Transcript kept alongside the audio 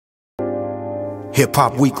Hip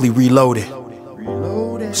Hop Weekly Reloaded.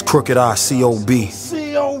 It's Crooked Eye C.O.B.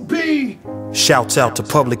 C.O.B. Shouts out to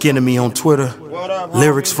Public Enemy on Twitter.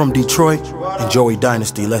 Lyrics from Detroit and Joey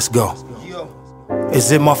Dynasty. Let's go.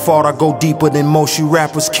 Is it my fault I go deeper than most you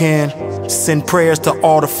rappers can? Send prayers to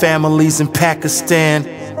all the families in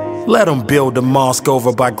Pakistan. Let them build a mosque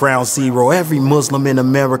over by Ground Zero. Every Muslim in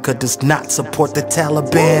America does not support the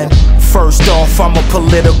Taliban. First off, I'm a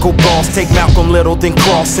political boss. Take Malcolm Little, then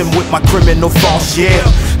cross him with my criminal thoughts, yeah.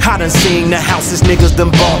 I done seen the houses niggas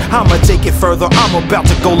done bought. I'ma take it further, I'm about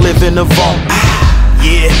to go live in a vault.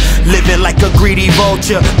 Yeah, living like a greedy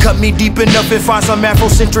vulture. Cut me deep enough and find some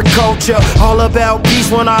Afrocentric culture. All about peace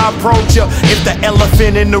when I approach ya. If the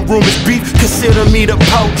elephant in the room is beef, consider me the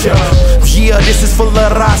poacher. Yeah, this is for La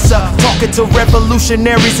Raza. Talking to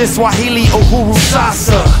revolutionaries in Swahili, Uhuru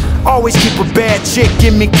Sasa. Always keep a bad chick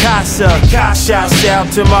in me casa. Shouts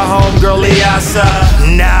out to my homegirl Liasa.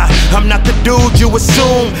 Nah, I'm not the dude you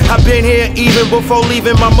assume. I've been here even before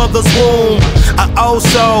leaving my mother's womb. I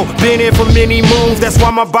also been here for many moons. That's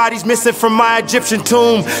why my body's missing from my Egyptian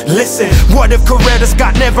tomb. Listen, what if Coretta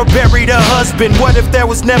Scott never buried her husband? What if there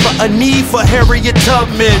was never a need for Harriet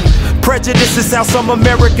Tubman? Prejudice is how some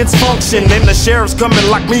Americans function, and the sheriff's come and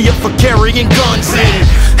lock me up for carrying guns in.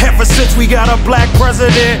 Ever since we got a black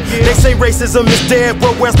president, they say racism is dead,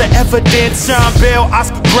 but where's the evidence? Sean Bell,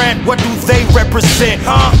 Oscar Grant, what do they represent?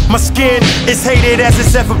 My skin is hated as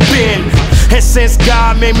it's ever been. And since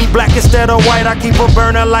God made me black instead of white, I keep a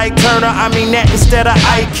burner like Turner, I mean that instead of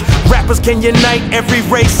Ike. Rappers can unite every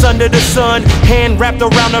race under the sun. Hand wrapped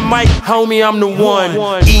around the mic, homie, I'm the one.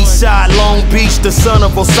 Eastside, Long Beach, the son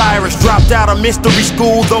of Osiris. Dropped out of mystery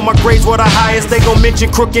school, though my grades were the highest. They gon' mention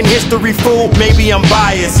crook in history, fool. Maybe I'm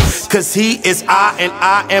biased, cause he is I and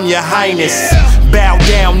I am your highness. Bow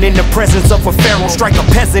down in the presence of a pharaoh. Strike a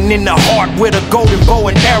peasant in the heart with a golden bow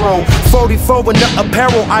and arrow. 44 in the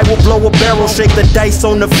apparel, I will blow a barrel. Shake the dice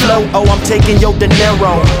on the floor, oh I'm taking your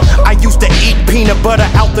dinero. I used to eat peanut butter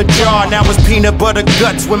out the jar. Now it's peanut butter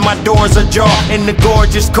guts when my door's ajar. In the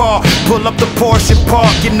gorgeous car, pull up the Porsche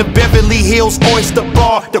Park in the Beverly Hills Oyster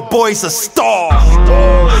Bar. The boy's a star.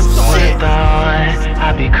 Shit.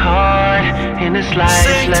 I'd be caught in this life.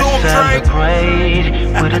 Let's celebrate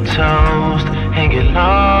with a toast and get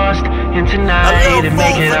lost in tonight and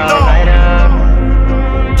make it all right up.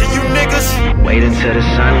 Can you niggas wait until the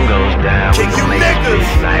sun goes down? Can you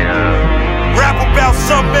niggas light up? Rap about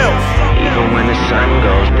something else? Even when the sun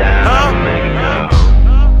goes down, make it go.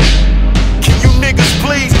 Can you niggas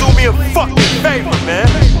please do me a fucking favor, man?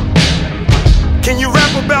 Can you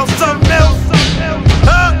rap about something else?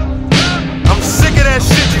 I'm sick of that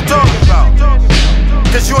shit you talking about,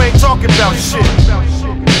 cause you ain't talking about shit.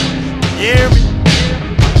 You hear me?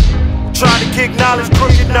 Trying to kick knowledge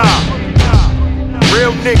crooked now.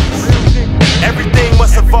 Real niggas, everything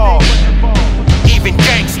must evolve, even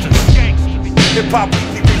gangsters. Hip Hop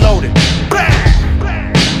Weekly Reloaded.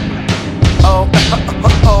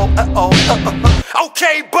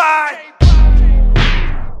 Okay, bye.